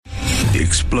the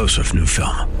explosive new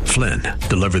film, Flynn,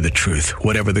 Deliver the Truth,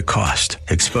 Whatever the Cost,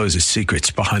 exposes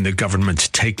secrets behind the government's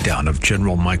takedown of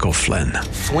General Michael Flynn.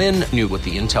 Flynn knew what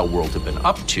the intel world had been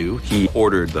up to. He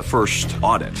ordered the first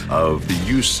audit of the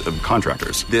use of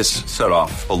contractors. This set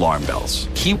off alarm bells.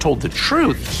 He told the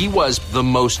truth. He was the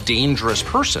most dangerous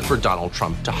person for Donald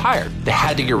Trump to hire. They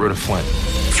had to get rid of Flynn.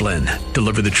 Flynn,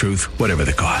 Deliver the Truth, Whatever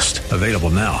the Cost. Available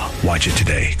now. Watch it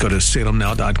today. Go to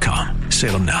salemnow.com.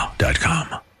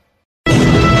 salemnow.com.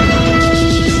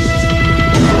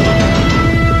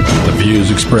 The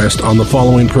views expressed on the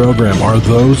following program are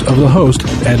those of the host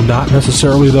and not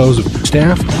necessarily those of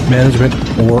staff, management,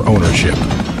 or ownership.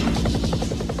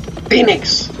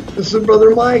 Phoenix, this is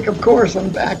Brother Mike. Of course, I'm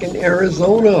back in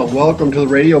Arizona. Welcome to the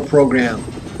radio program.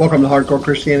 Welcome to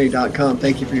HardcoreChristianity.com.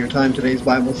 Thank you for your time. Today's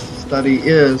Bible study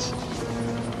is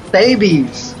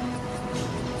Theybies.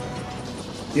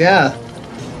 Yeah,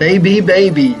 they be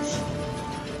babies.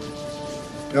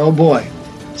 Oh boy,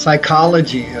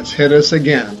 psychology has hit us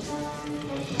again.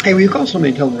 Hey, will you call somebody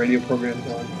and tell the radio program's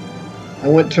on? I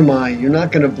went to my You're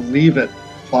Not Going to Believe It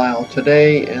file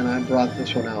today, and I brought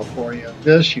this one out for you.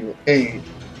 This you ain't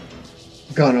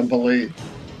gonna believe.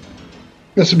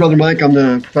 This is Brother Mike. I'm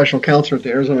the professional counselor at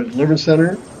the Arizona Deliverance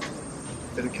Center.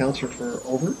 Been a counselor for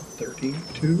over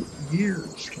 32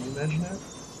 years. Can you imagine that?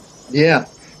 Yeah,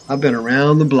 I've been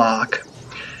around the block.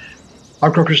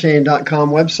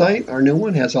 HardcoreChristianity.com website, our new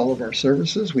one, has all of our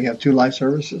services. We have 2 live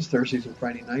services, Thursdays and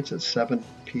Friday nights at 7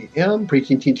 p.m.,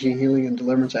 preaching, teaching, healing, and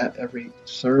deliverance at every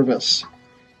service.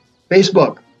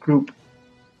 Facebook, group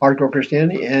Hardcore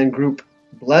Christianity, and group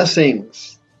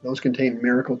Blessings. Those contain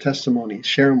miracle testimonies.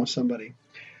 Share them with somebody.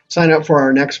 Sign up for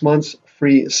our next month's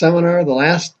free seminar. The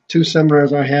last 2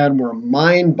 seminars I had were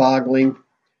mind-boggling.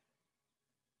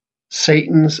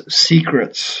 Satan's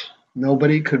Secrets.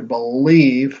 Nobody could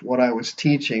believe what I was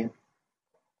teaching.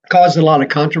 Caused a lot of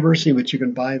controversy, but you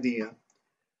can buy the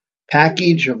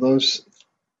package of those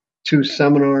 2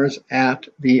 seminars at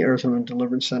the Arizona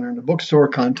Deliverance Center in the bookstore.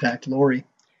 Contact Lori.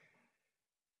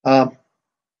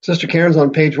 Sister Karen's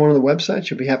on page 1 of the website.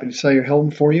 She'll be happy to sell your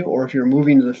home for you, or if you're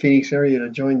moving to the Phoenix area to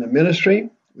join the ministry.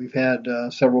 We've had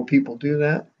several people do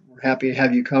that. We're happy to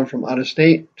have you come from out of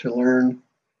state to learn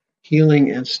healing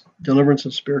and deliverance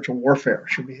and spiritual warfare.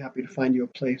 She'll be happy to find you a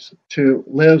place to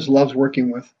live, loves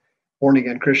working with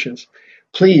born-again Christians.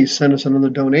 Please send us another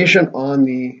donation on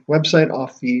the website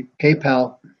off the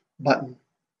PayPal button.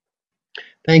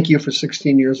 Thank you for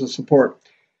 16 years of support.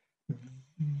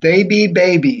 They be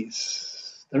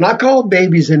babies. They're not called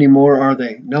babies anymore, are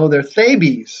they? No, they're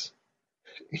Theybies.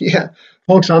 Yeah,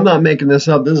 folks, I'm not making this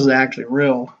up. This is actually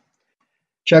real.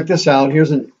 Check this out.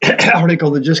 Here's an article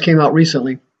that just came out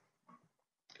recently.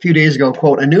 A few days ago,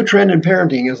 quote, a new trend in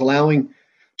parenting is allowing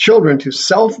children to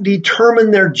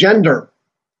self-determine their gender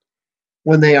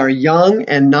when they are young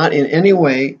and not in any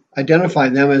way identify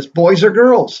them as boys or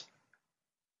girls.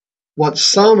 What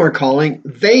some are calling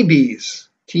Theybies,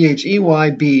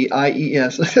 Theybies,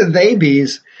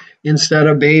 Theybies instead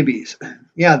of babies.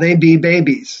 Yeah, they be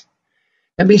babies.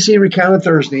 NBC recounted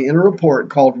Thursday in a report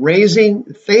called Raising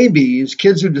Theybies,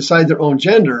 Kids Who Decide Their Own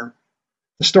Gender,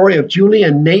 the story of Julie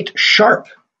and Nate Sharp.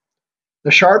 The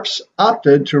Sharps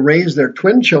opted to raise their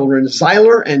twin children,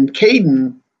 Zyler and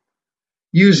Caden,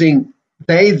 using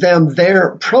they, them,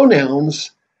 their pronouns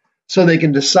so they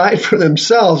can decide for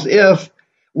themselves if,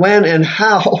 when, and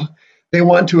how they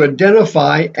want to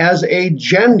identify as a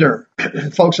gender.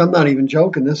 Folks, I'm not even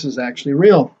joking. This is actually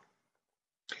real.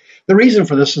 The reason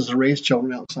for this is to raise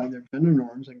children outside their gender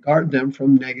norms and guard them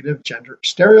from negative gender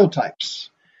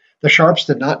stereotypes. The Sharps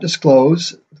did not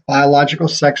disclose the biological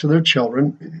sex of their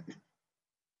children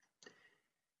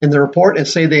in the report and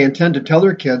say they intend to tell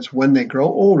their kids when they grow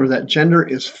older that gender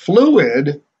is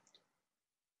fluid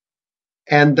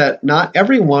and that not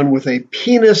everyone with a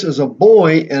penis is a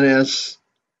boy, and as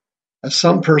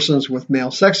some persons with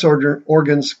male sex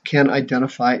organs can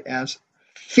identify as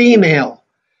female.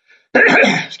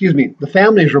 Excuse me. The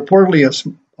family is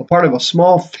reportedly a part of a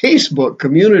small Facebook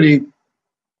community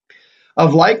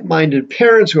of like-minded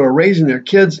parents who are raising their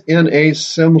kids in a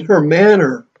similar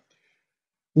manner.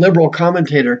 Liberal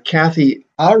commentator Kathy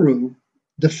Aru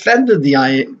defended the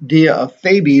idea of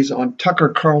Theybies on Tucker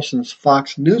Carlson's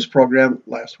Fox News program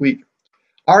last week,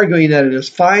 arguing that it is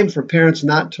fine for parents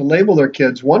not to label their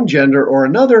kids one gender or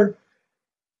another.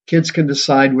 Kids can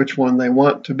decide which one they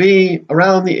want to be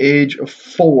around the age of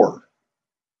 4.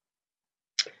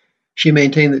 She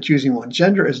maintained that choosing one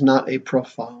gender is not a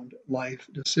profound life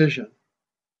decision.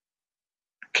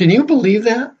 Can you believe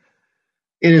that?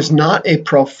 It is not a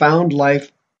profound life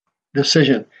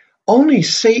decision. Only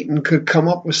Satan could come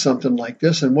up with something like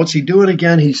this. And what's he doing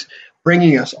again? He's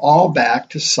bringing us all back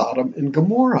to Sodom and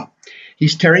Gomorrah.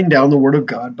 He's tearing down the Word of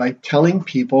God by telling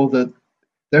people that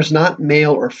there's not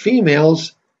male or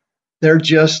females, they're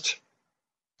just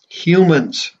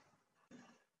humans.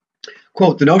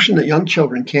 Quote, the notion that young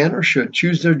children can or should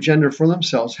choose their gender for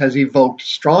themselves has evoked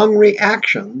strong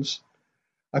reactions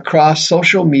across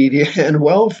social media and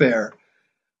welfare.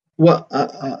 Well,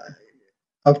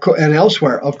 and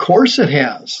elsewhere. Of course it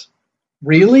has.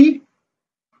 Really?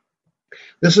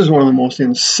 This is one of the most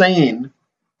insane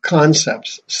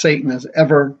concepts Satan has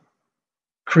ever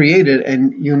created.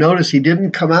 And you notice he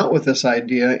didn't come out with this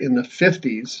idea in the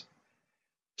 50s,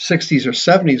 60s, or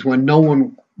 70s when no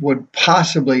one would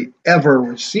possibly ever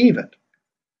receive it.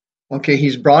 Okay,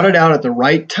 he's brought it out at the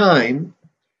right time.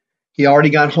 He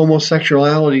already got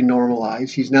homosexuality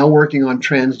normalized. He's now working on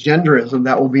transgenderism.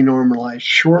 That will be normalized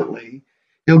shortly.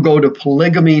 He'll go to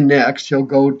polygamy next. He'll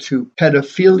go to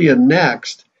pedophilia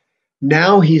next.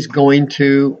 Now he's going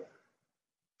to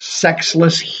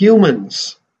sexless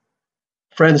humans.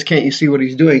 Friends, can't you see what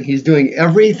he's doing? He's doing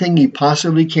everything he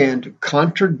possibly can to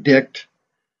contradict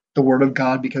the Word of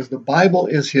God because the Bible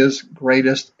is his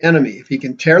greatest enemy. If he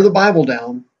can tear the Bible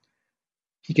down,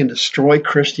 he can destroy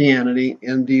Christianity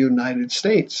in the United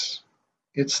States.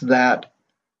 It's that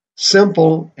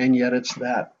simple, and yet it's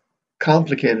that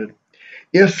complicated.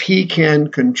 If he can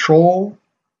control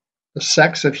the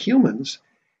sex of humans,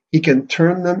 he can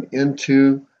turn them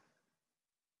into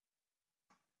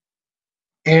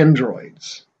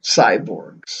androids,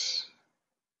 cyborgs.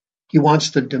 He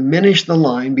wants to diminish the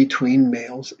line between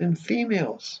males and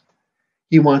females.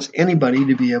 He wants anybody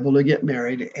to be able to get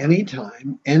married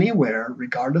anytime, anywhere,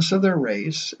 regardless of their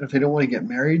race. If they don't want to get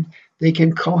married, they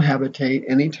can cohabitate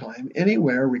anytime,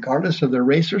 anywhere, regardless of their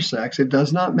race or sex. It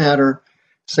does not matter.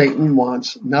 Satan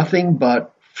wants nothing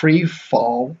but free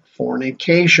fall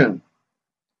fornication.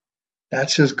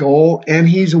 That's his goal, and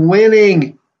he's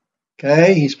winning.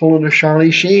 Okay, he's pulling a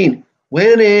Charlie Sheen.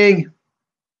 Winning.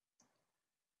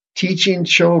 Teaching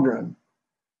children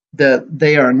that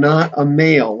they are not a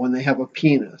male when they have a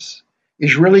penis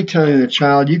is really telling the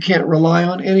child you can't rely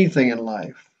on anything in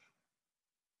life,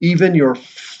 even your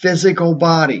physical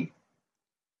body.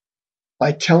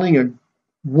 By telling a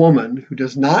woman who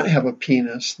does not have a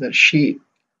penis that she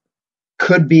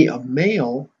could be a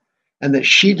male and that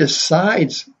she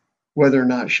decides whether or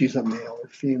not she's a male or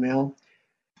female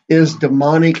is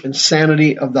demonic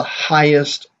insanity of the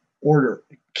highest order.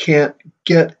 It can't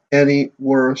get any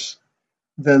worse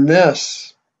than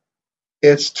this.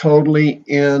 It's totally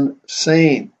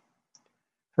insane.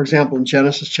 For example, in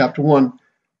Genesis chapter 1,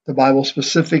 the Bible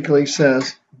specifically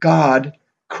says God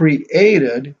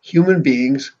created human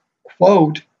beings,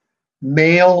 quote,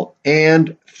 male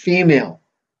and female.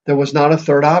 There was not a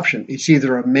third option. It's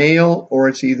either a male or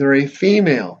it's either a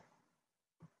female.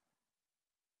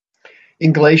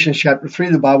 In Galatians chapter 3,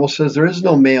 the Bible says there is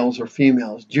no males or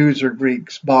females, Jews or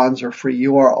Greeks, bonds or free.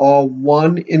 You are all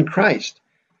one in Christ.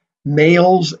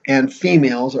 Males and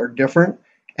females are different,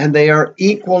 and they are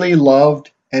equally loved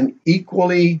and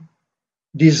equally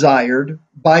desired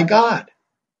by God.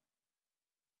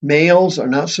 Males are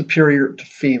not superior to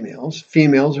females.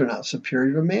 Females are not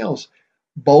superior to males.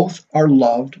 Both are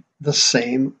loved the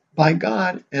same by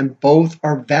God, and both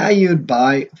are valued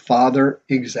by Father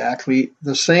exactly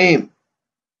the same.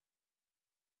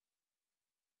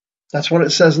 That's what it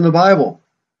says in the Bible.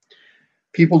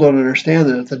 People don't understand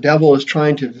that the devil is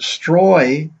trying to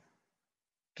destroy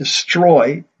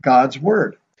God's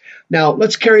word. Now,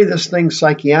 let's carry this thing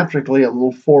psychiatrically a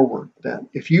little forward then.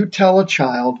 If you tell a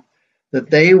child that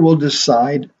they will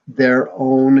decide their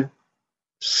own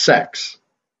sex,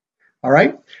 all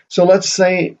right? So let's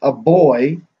say a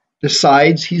boy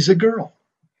decides he's a girl.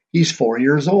 He's 4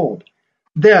 years old.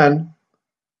 Then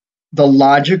the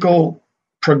logical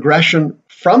progression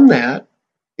from that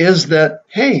is that,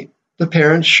 hey, the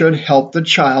parents should help the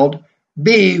child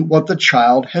be what the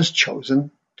child has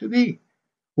chosen to be,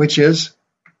 which is,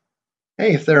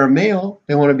 hey, if they're a male,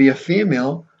 they want to be a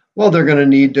female, well, they're going to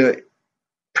need to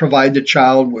provide the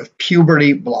child with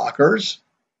puberty blockers,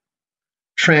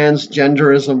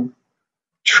 transgenderism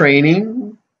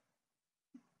training,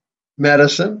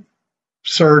 medicine,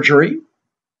 surgery.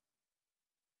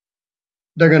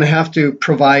 They're going to have to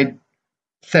provide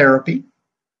therapy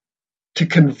to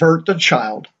convert the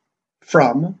child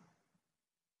from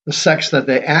the sex that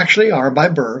they actually are by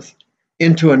birth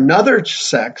into another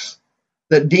sex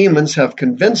that demons have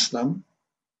convinced them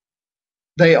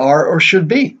they are or should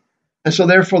be. And so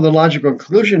therefore the logical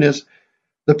conclusion is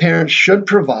the parents should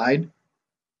provide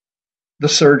the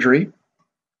surgery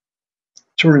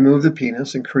to remove the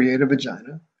penis and create a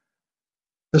vagina,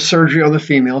 the surgery on the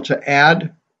female to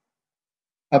add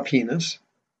a penis.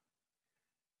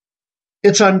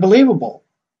 It's unbelievable.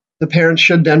 The parents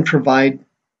should then provide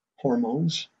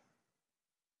hormones,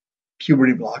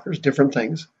 puberty blockers, different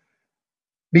things,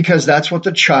 because that's what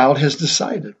the child has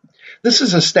decided. This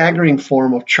is a staggering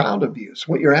form of child abuse.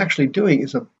 What you're actually doing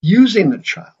is abusing the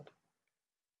child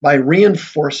by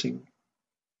reinforcing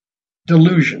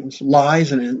delusions,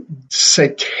 lies, and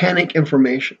satanic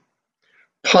information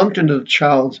pumped into the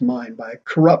child's mind by a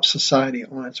corrupt society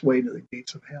on its way to the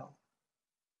gates of hell.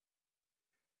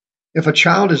 If a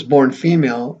child is born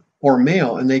female or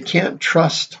male and they can't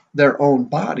trust their own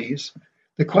bodies,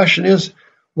 the question is,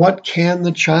 what can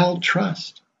the child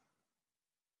trust?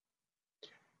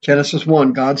 Genesis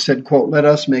 1, God said, quote, "Let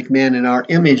us make man in our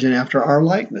image and after our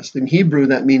likeness." In Hebrew,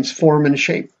 that means form and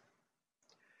shape.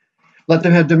 Let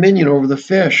them have dominion over the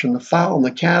fish and the fowl and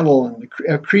the cattle and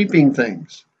the creeping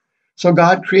things. So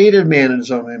God created man in his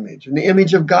own image. In the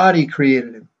image of God, he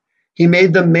created him. He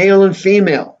made them male and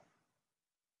female.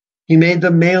 He made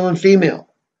them male and female.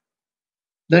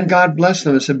 Then God blessed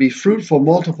them and said, "Be fruitful,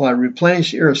 multiply,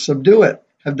 replenish the earth, subdue it,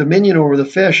 have dominion over the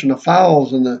fish and the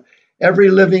fowls and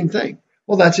every living thing."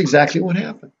 Well, that's exactly what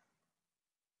happened.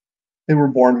 They were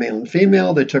born male and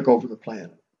female. They took over the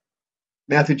planet.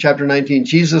 Matthew chapter 19,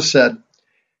 Jesus said,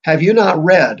 "Have you not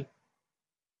read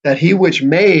that he which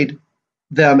made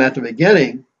them at the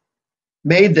beginning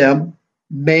made them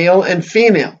male and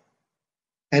female?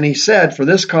 And he said, for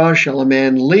this cause shall a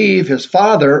man leave his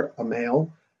father, a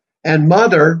male, and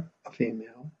mother, a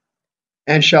female,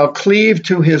 and shall cleave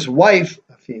to his wife,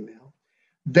 a female.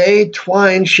 They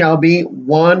twine shall be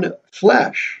one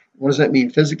flesh." What does that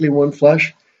mean? Physically one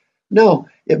flesh? No,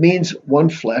 it means one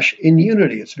flesh in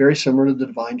unity. It's very similar to the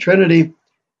divine Trinity.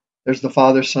 There's the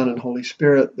Father, Son, and Holy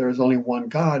Spirit. There is only one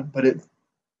God, but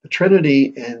the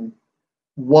Trinity and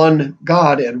one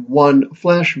God and one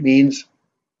flesh means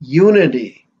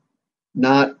unity,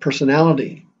 not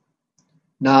personality,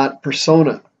 not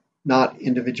persona, not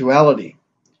individuality.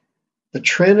 The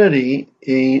Trinity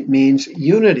means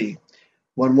unity.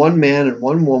 When one man and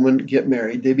one woman get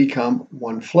married, they become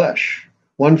one flesh.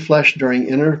 One flesh during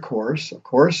intercourse, of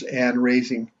course,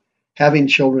 and having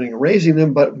children and raising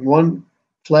them, but one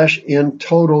flesh in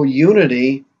total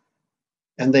unity,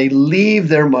 and they leave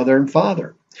their mother and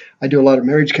father. I do a lot of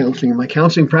marriage counseling in my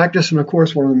counseling practice, and of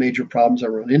course, one of the major problems I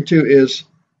run into is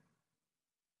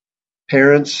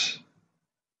parents,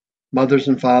 mothers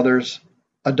and fathers,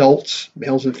 adults,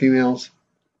 males and females,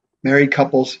 married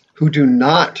couples who do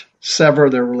not sever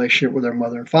their relationship with their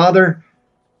mother and father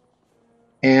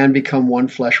and become one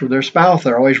flesh with their spouse.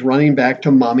 They're always running back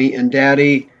to mommy and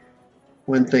daddy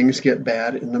when things get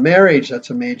bad in the marriage. That's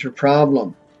a major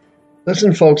problem.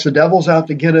 Listen, folks, the devil's out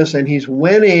to get us, and he's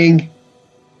winning.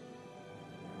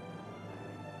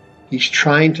 He's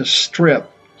trying to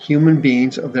strip human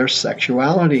beings of their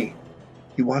sexuality.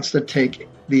 He wants to take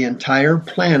the entire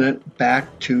planet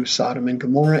back to Sodom and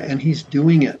Gomorrah, and he's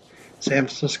doing it. San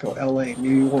Francisco, LA,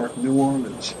 New York, New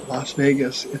Orleans, Las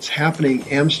Vegas. It's happening,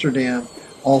 Amsterdam,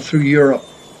 all through Europe.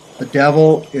 The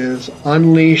devil is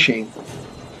unleashing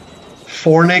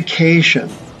fornication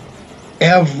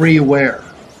everywhere.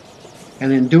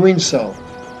 And in doing so,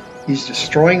 he's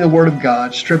destroying the Word of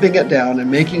God, stripping it down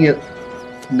and making it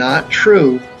not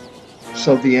true,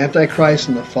 so the Antichrist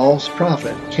and the false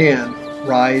prophet can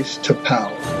rise to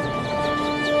power.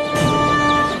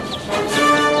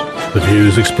 The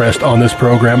views expressed on this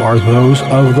program are those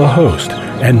of the host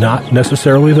and not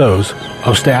necessarily those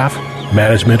of staff,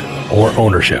 management, or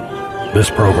ownership. This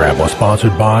program was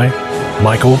sponsored by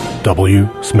Michael W.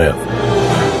 Smith.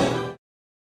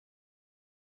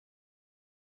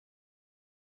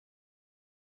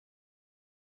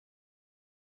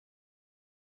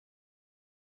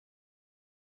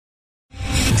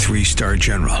 Three-star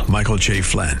General Michael J.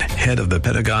 Flynn, head of the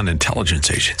Pentagon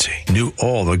Intelligence Agency, knew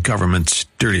all the government's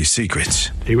dirty secrets.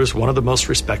 He was one of the most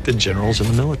respected generals in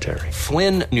the military.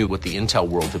 Flynn knew what the intel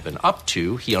world had been up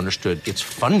to. He understood its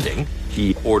funding.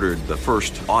 He ordered the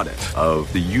first audit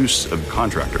of the use of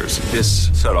contractors. This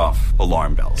set off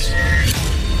alarm bells.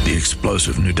 The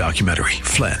explosive new documentary,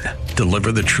 Flynn,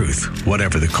 Deliver the Truth,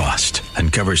 Whatever the Cost,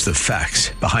 uncovers the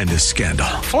facts behind this scandal.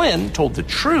 Flynn told the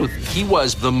truth. He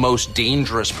was the most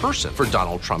dangerous person for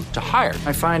Donald Trump to hire.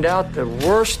 I find out the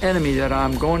worst enemy that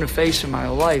I'm going to face in my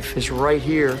life is right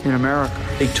here in America.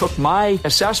 They took my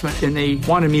assessment and they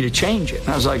wanted me to change it. And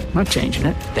I was like, I'm not changing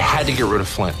it. They had to get rid of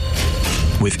Flynn.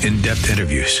 With in-depth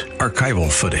interviews,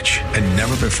 archival footage, and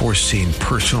never-before-seen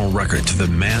personal records of the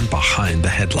man behind the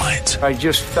headlines. I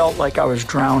just felt like I was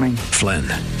drowning. Flynn,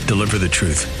 Deliver the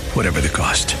Truth, Whatever the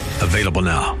Cost. Available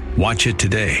now. Watch it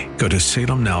today. Go to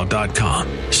salemnow.com.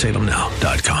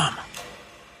 salemnow.com.